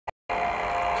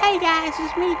Hey guys,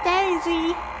 it's me,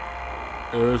 Daisy.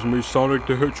 And it's me, Sonic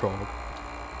the Hedgehog.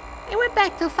 And we're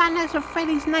back to Five Nights at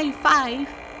Freddy's Night 5.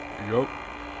 Yup.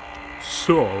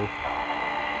 So...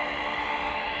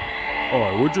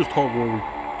 Alright, we'll just talk when we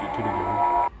get to the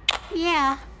game.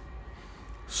 Yeah.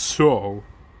 So...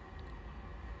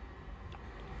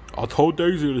 I told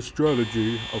Daisy the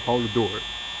strategy of how to do it.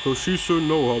 So she should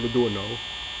know how to do it now.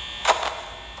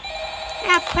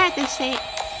 I practice it.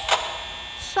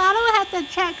 So I don't have to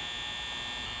check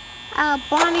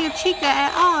Bonnie or Chica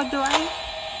at all, do I?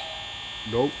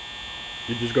 Nope.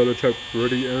 You just gotta check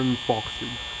Freddy and Foxy.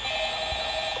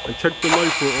 And check the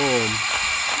light for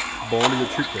Bonnie or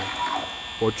Chica.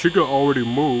 Well, Chica already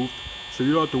moved, so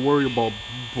you don't have to worry about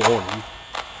Bonnie.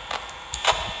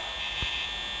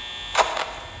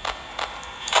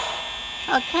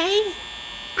 Okay.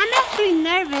 I'm actually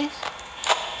nervous.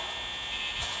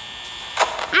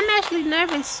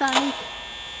 Sonic.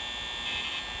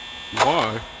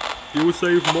 Why? You would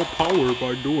save more power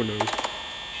by doing this.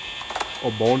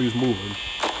 Oh, Bonnie's moving.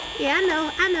 Yeah,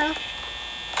 I know.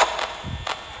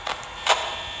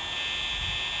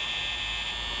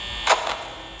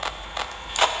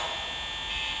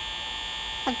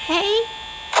 Okay.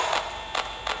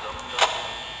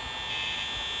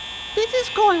 This is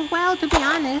going well, to be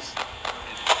honest.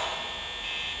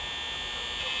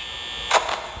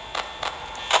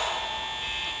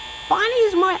 Bonnie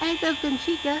is more active than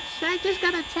Chica, so I just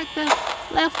gotta check the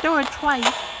left door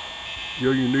twice.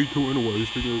 Yeah, you need to anyways,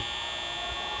 because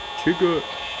Chica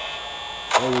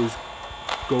always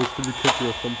goes to the kitchen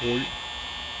at some point.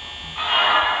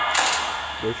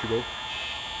 There she goes.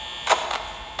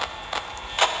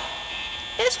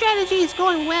 This strategy is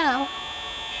going well.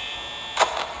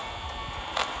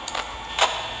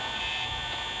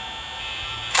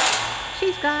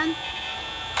 She's gone.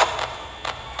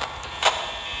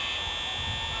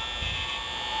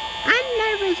 I'm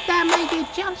nervous that I might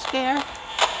get jump scared.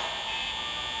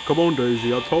 Come on,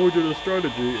 Daisy, I told you the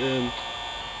strategy, and,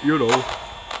 you know,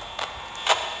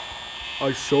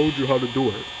 I showed you how to do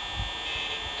it.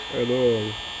 And,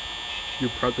 you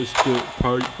practiced the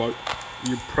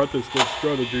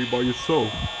strategy by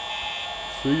yourself.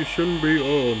 So you shouldn't be,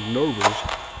 nervous.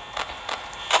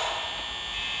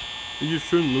 You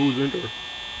shouldn't lose either.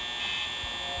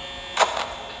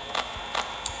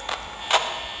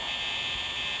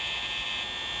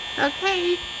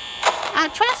 Okay. I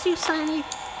trust you, Sonny.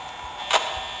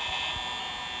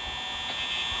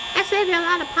 I saved you a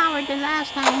lot of power the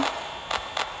last time.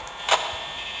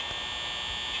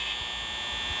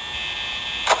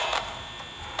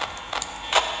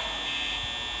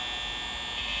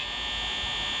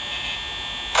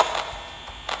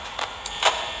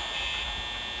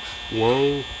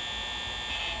 Whoa.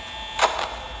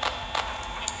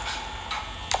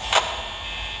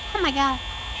 Oh my god.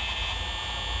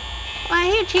 Well, I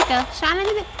hear Chica, so I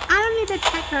don't need to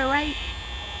check her, right?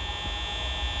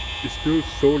 You still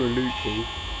sorta need to,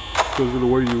 because of the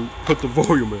way you put the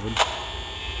volume in.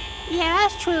 Yeah,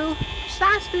 that's true. So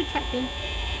I'm still checking.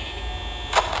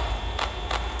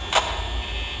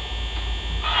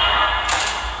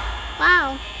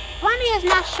 Wow. Bonnie has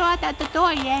not showed up at the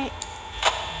door yet.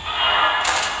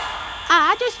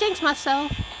 I just jinxed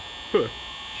myself. Huh.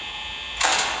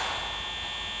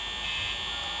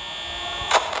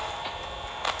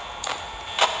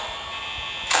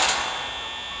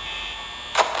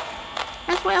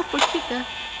 That's well for Chica.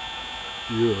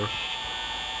 Yeah.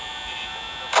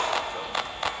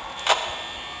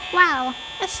 Wow.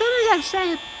 As soon as I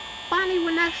said Bonnie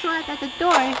would not show up at the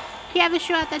door, he haven't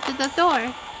showed up at the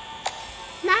door.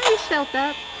 Now he showed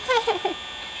up.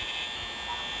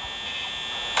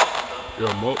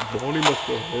 Yeah, Bonnie must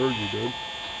have heard you, dude.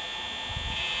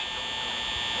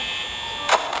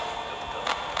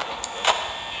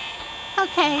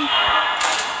 Okay.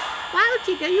 Wow,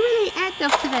 Chica, you're really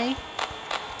active today.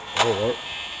 Alright.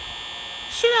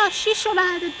 She showed up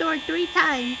at the door 3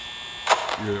 times.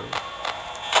 Yeah.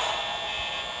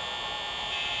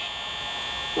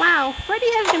 Wow,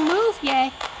 Freddy hasn't moved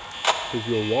yet. Because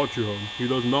you're watching him. He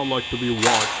does not like to be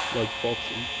watched like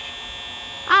Foxy.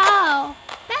 Oh,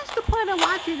 that's the point of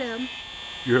watching them.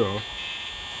 Yeah.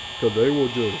 Because they will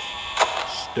just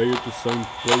stay at the same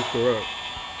place they're at.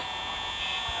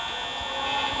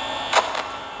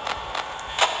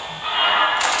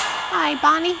 Alright,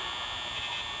 Bonnie.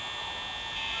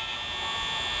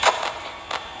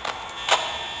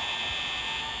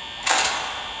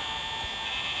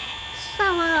 So,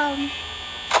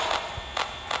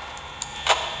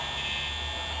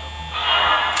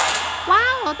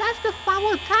 wow, that's the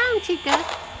foul time, Chica.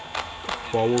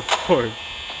 Forward point.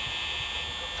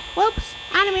 Whoops,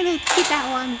 I didn't mean to keep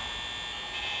that one.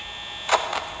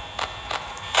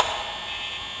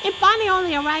 And Bonnie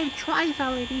only arrived twice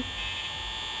already.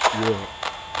 Yeah.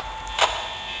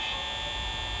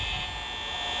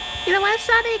 You know what,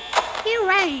 Sonic? You're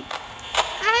right.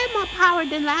 I have more power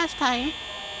than last time.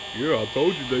 Yeah, I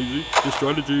told you, Daisy. This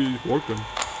strategy is working.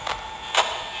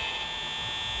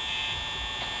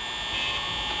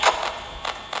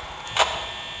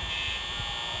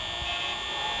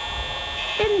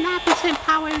 Then 9%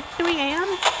 power 3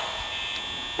 a.m.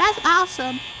 That's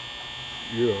awesome.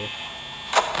 Yeah.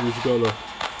 You just gotta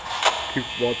keep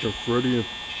watching Freddy and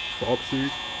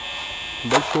Foxy.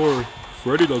 Make sure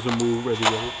Freddy doesn't move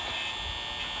anyway.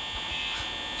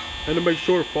 And to make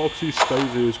sure Foxy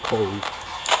stays in his cove.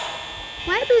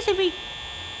 What happens if we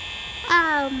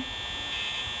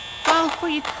go for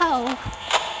your cove?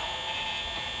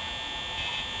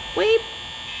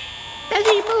 Does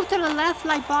he move to the left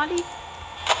like Bonnie?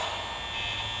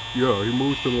 Yeah, he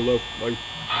moves to the left like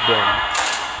Bonnie.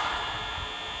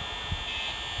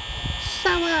 So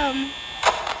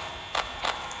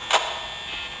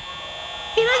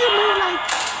he doesn't move like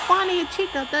Bonnie and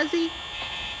Chica, does he?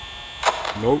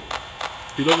 Nope.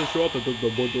 He doesn't show up at the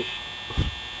door.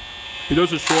 He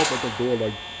doesn't show up at the door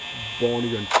like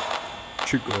Bonnie and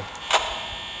Chica.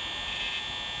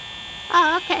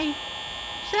 Oh, okay.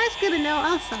 So that's good to know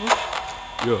also.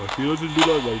 Yeah, he doesn't do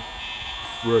that like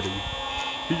Freddy.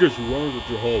 He just runs at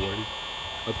the hallway.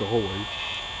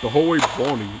 The hallway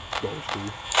Bonnie goes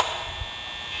through.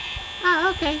 Oh,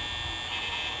 okay.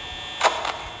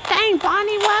 Dang,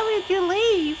 Bonnie, why would you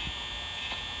leave?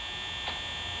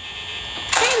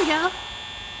 There we go.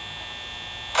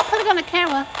 Put it on the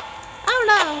camera. Oh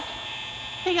no!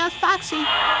 Here goes Foxy.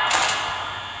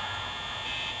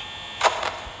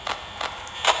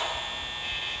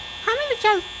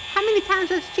 How many times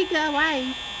has Chica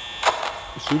arrived?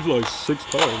 It seems like 6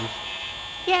 times.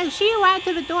 Yeah, she arrived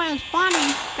to the door as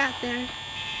Bonnie got there.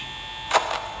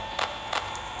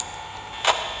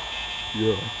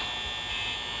 Yeah.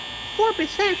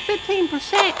 4%,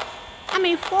 15%. I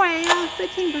mean 4 a.m.,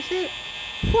 15%.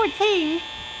 14.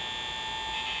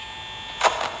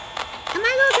 Am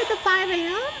I gonna get to 5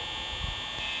 a.m.?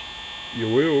 You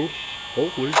will,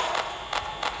 hopefully.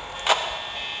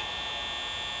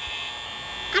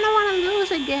 I don't want to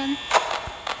lose again.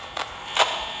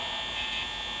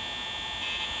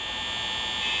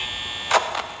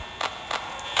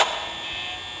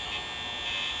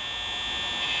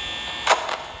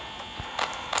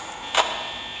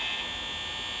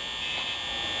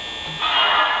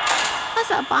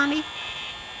 What's up, Bonnie?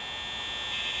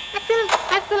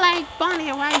 I feel like Bonnie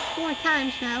arrived 4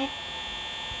 times now.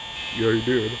 Yeah, he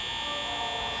did.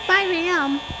 5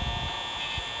 a.m.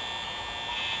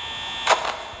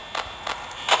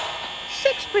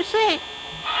 6%.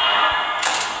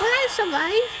 Will I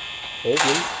survive?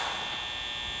 Hopefully.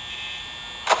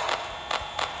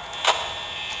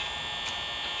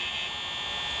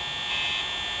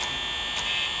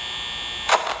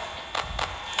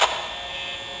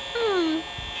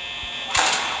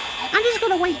 I'm just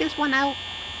gonna wait this one out.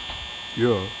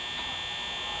 Yeah.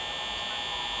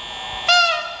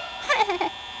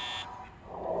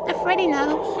 The Freddy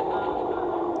knows.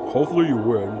 Hopefully you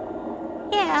win.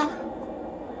 Yeah.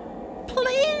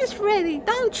 Please, Freddy,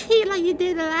 don't cheat like you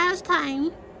did the last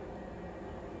time.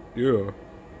 Yeah.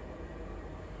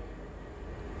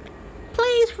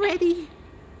 Please, Freddy.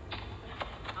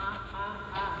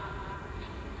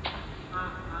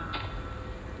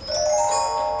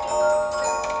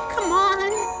 Come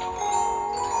on.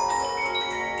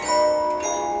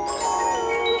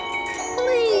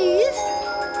 Please.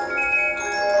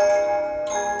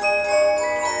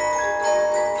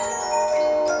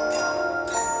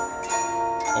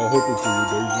 I'll hope it for you,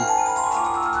 Daisy.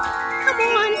 Come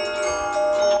on.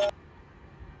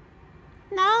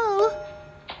 No.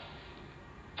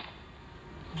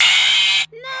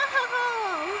 No.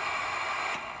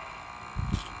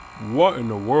 What in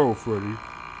the world, Freddy?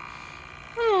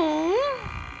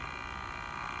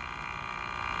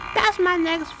 That's my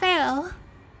next fail.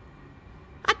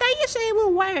 I thought you said it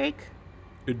would work.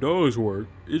 It does work.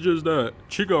 It's just that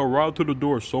Chica arrived to the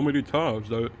door so many times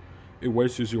that it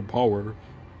wastes your power.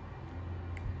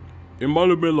 It might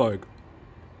have been like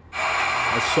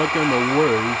a second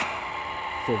away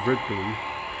for victory.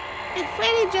 And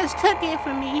Freddy just took it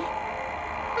from me.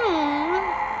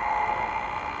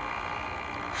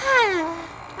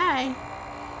 Alright.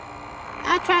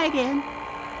 I'll try again.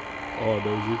 Oh,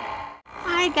 Daisy.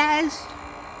 Alright, guys.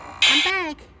 I'm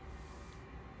back.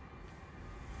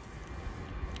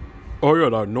 Oh yeah,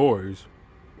 that noise.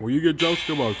 When you get jump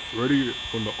scared by Freddy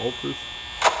from the office,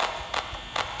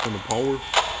 from the power,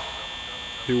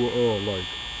 he will like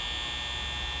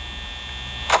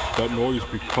that noise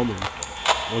be coming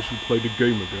once you play the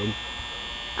game again.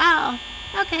 Oh,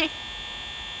 okay.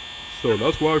 So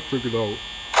that's what I figured out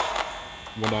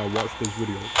when I watched this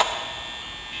video.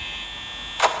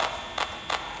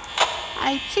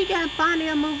 Alright, Chica and Bonnie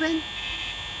are moving.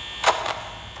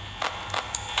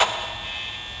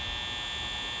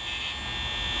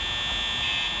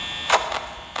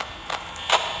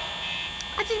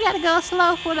 I just gotta go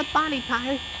slow for the Bonnie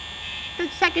part. The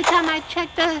second time I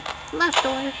checked the left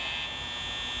door.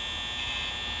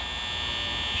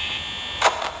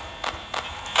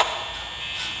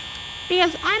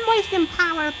 Because I'm wasting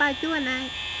power by doing that.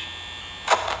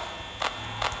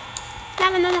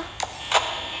 No.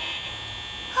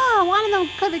 Oh, one of them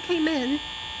could have came in.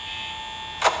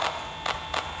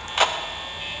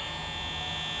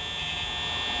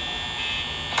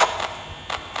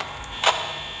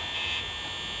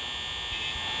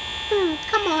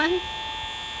 Come on.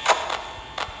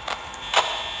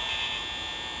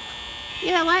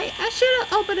 You know what? I should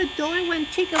have opened the door when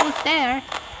Chica was there.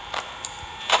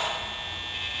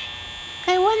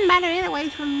 Okay, it wouldn't matter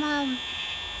anyways from,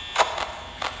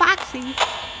 Foxy.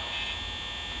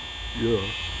 Yeah.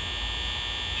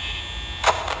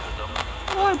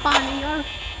 Or Bonnie, or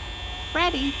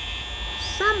Freddy.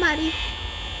 Somebody.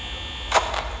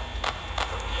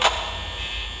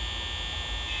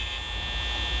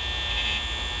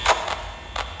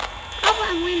 I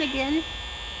want to win again.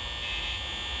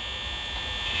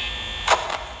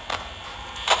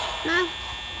 No.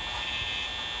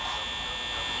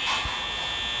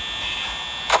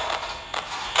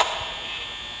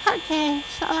 Okay,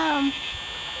 so,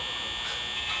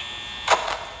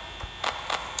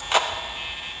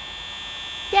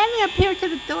 they haven't appeared to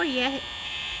the door yet.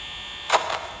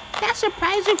 That's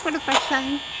surprising for the first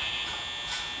time.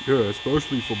 Yeah,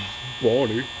 especially for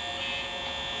Bonnie.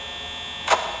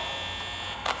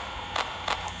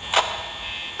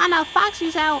 I know,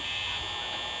 Foxy's out.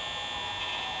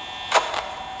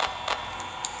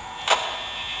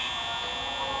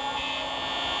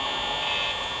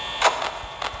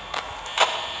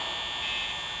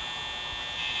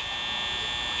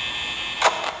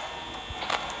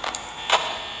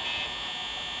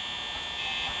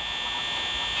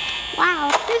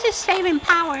 Wow, this is saving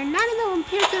power. None of them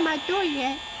appeared to my door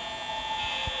yet.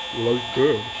 Well, that's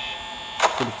good.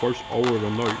 For the first hour of the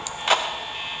night.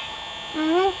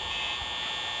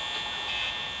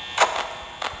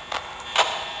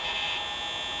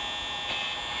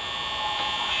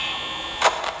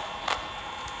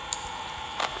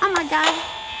 Oh my god.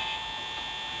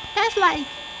 That's like,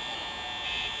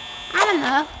 I don't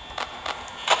know.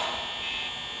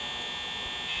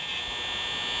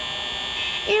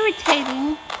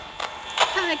 Irritating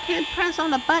how I can't press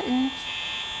on the buttons.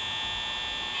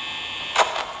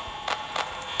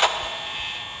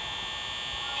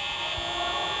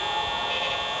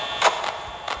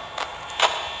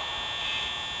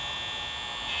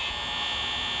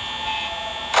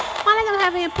 One of them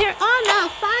having appeared. Oh no,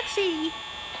 Foxy!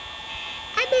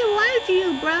 I've been lying to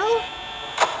you, bro.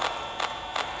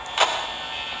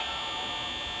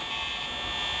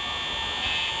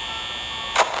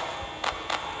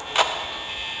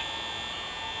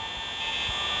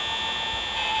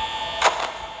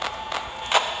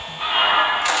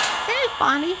 There's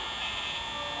Bonnie.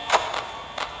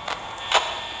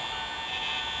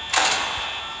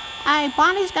 Alright,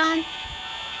 Bonnie's gone.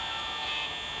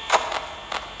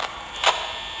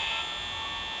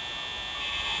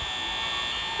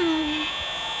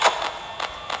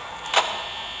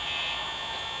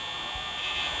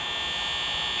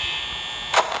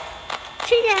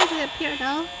 She hasn't appeared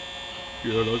though.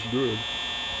 Yeah, that's good.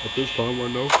 At this time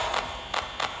right now,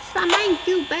 So I might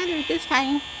do better this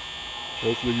time.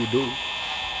 hopefully you do.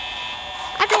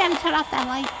 I think I have to turn off that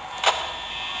light.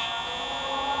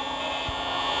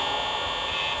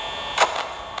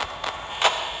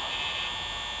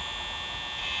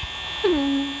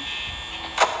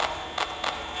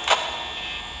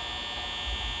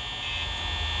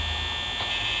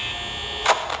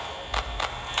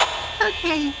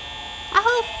 Okay. I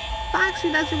hope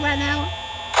Foxy doesn't run out.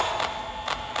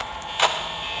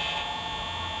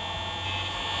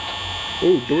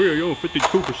 Oh, Doria, you're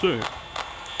 52%.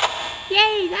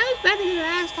 Yay, that was better than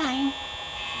last time.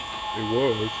 It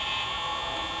was.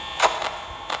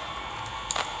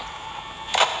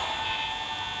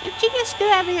 If she can still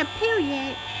haven't appeared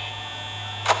yet.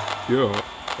 Yeah,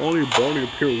 only Bonnie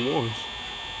appeared once.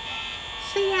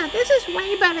 So yeah, this is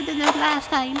way better than the last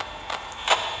time.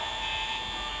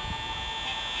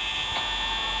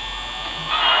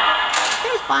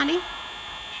 There's Bonnie.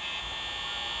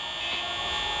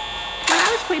 Well,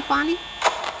 that was quick, Bonnie.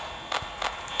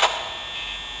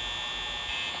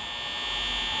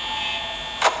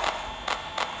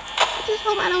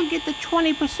 just hope I don't get the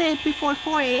 20% before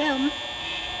 4 a.m.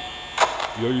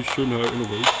 Yeah, you shouldn't have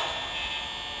anyways.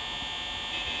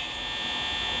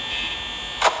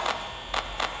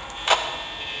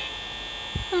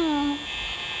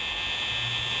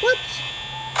 Whoops.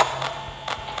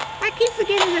 I keep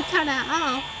forgetting to turn that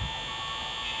off.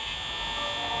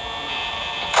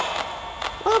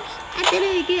 Oops, I did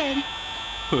it again.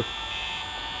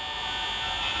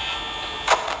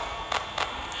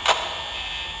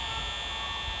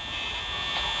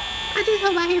 I just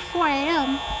hope I hit 4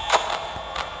 a.m.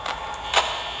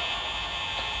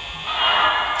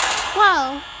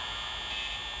 Whoa.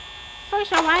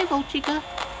 First arrival, chica.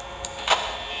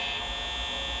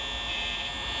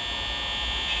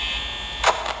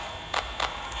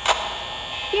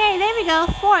 Yay, there we go,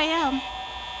 4 a.m.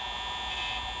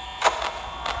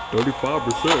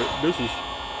 35%. This is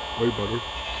way better.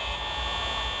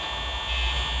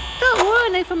 Don't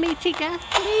ruin it for me, chica,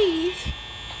 please.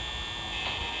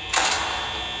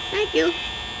 Thank you.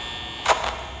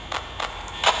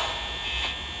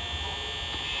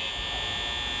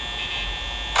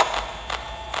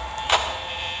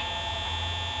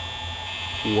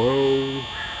 Whoa.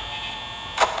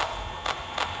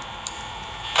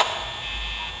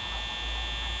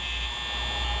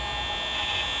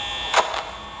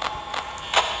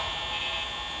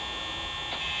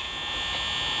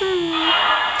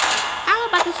 I was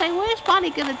about to say, where's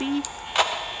Bonnie gonna be?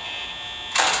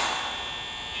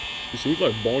 It seems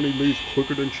like Bonnie leaves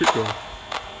quicker than Chica.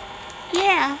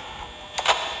 Yeah.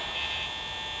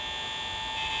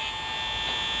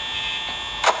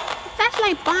 That's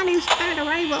like Bonnie's third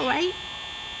arrival, right?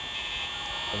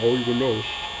 I don't even know.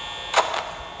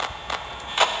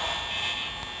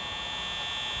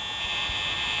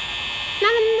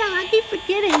 No, I keep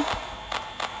forgetting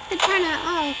to turn it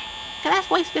off. Cause that's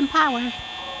wasting power.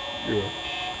 Yeah.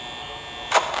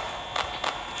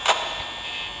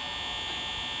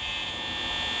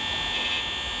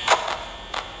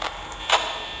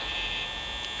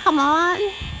 Come on.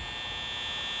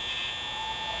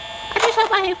 I just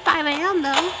hope I hit 5 a.m.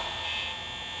 though.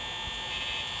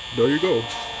 There you go.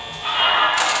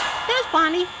 There's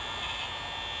Bonnie.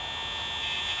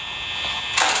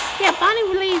 Yeah, Bonnie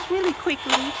leaves really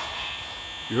quickly.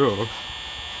 Yeah.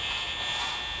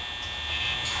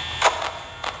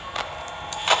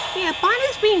 Yeah,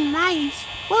 Bonnie's being nice.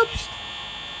 Whoops.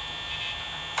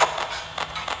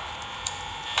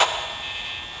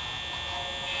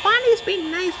 Bonnie's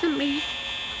being nice to me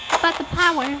about the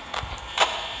power.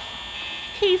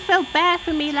 She felt bad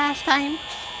for me last time.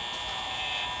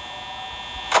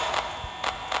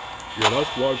 Yeah, that's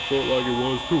why I felt like it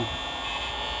was too.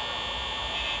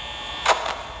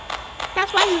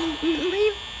 That's why you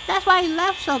leave. That's why you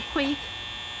left so quick.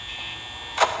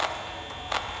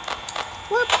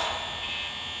 Whoops.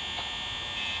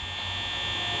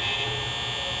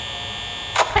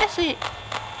 Press it.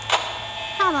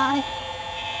 How am I?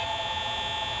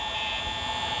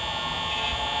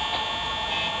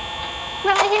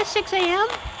 Will I hit 6 a.m.?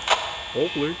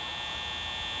 Hopefully.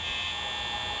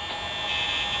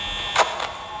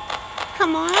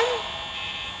 Come on.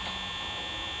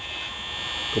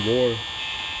 Come on.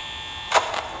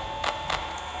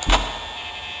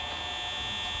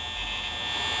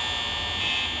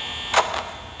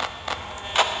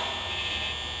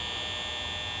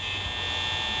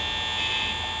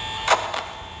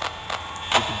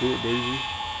 You can do it, Daisy.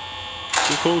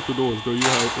 Just close the doors, though. You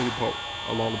have any power,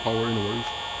 a lot of power anyways.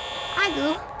 I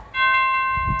do.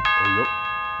 Oh, yep.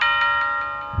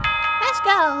 Let's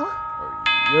go.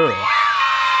 Yeah.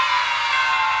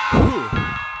 Whew.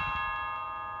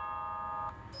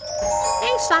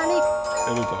 Thanks, Sonic.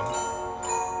 Anytime.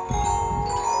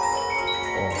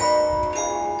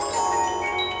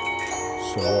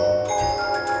 So,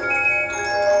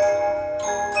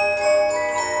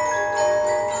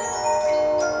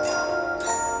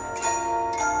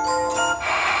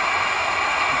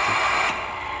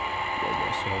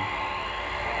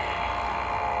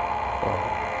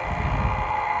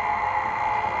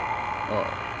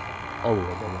 I will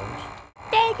love those.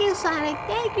 Thank you, Sonic.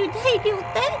 Thank you, thank you,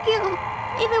 thank you.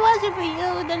 If it wasn't for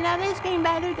you, then now this game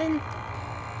better than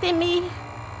me.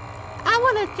 I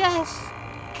would have just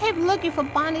kept looking for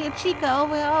Bonnie and Chica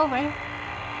over and over.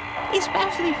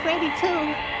 Especially Freddy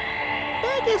too.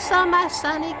 Thank you so much,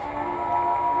 Sonic.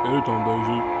 Anytime,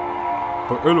 Daisy.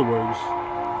 But anyways,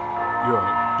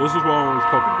 yeah, this is what I was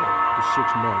talking about. The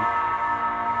 6th night.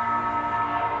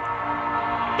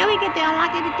 Did we get to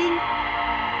unlock anything?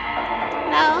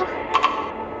 No.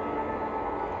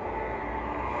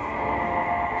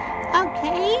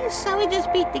 Okay, so we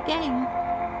just beat the game.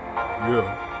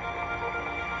 Yeah.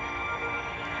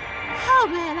 Oh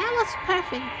man, that was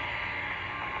perfect.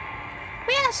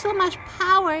 We have so much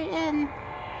power and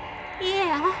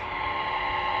yeah.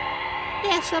 We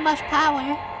have so much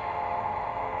power.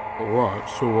 Alright,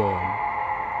 so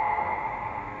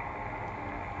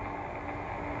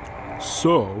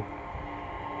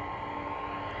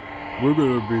we're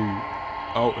gonna be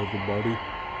out, everybody.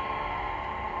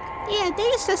 Yeah,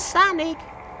 thanks to Sonic,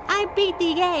 I beat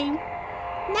the game.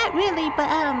 Not really, but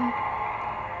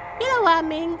you know what I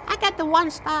mean. I got the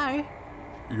 1 star.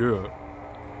 Yeah.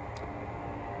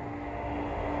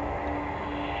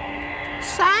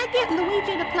 So I get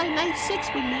Luigi to play night 6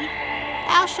 with me.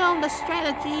 I'll show him the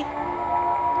strategy.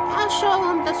 I'll show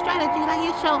him the strategy like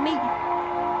you showed me.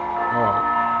 Alright.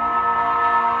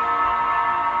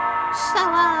 So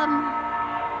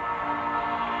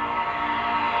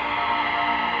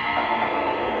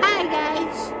hi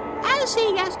guys. I'll see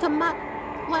you guys tomorrow.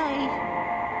 Wait.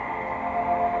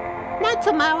 Not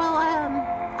tomorrow.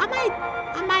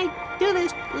 I might do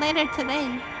this later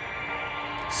today.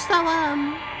 So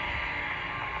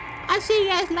I'll see you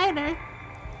guys later.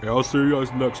 Yeah, I'll see you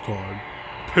guys next time.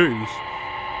 Peace.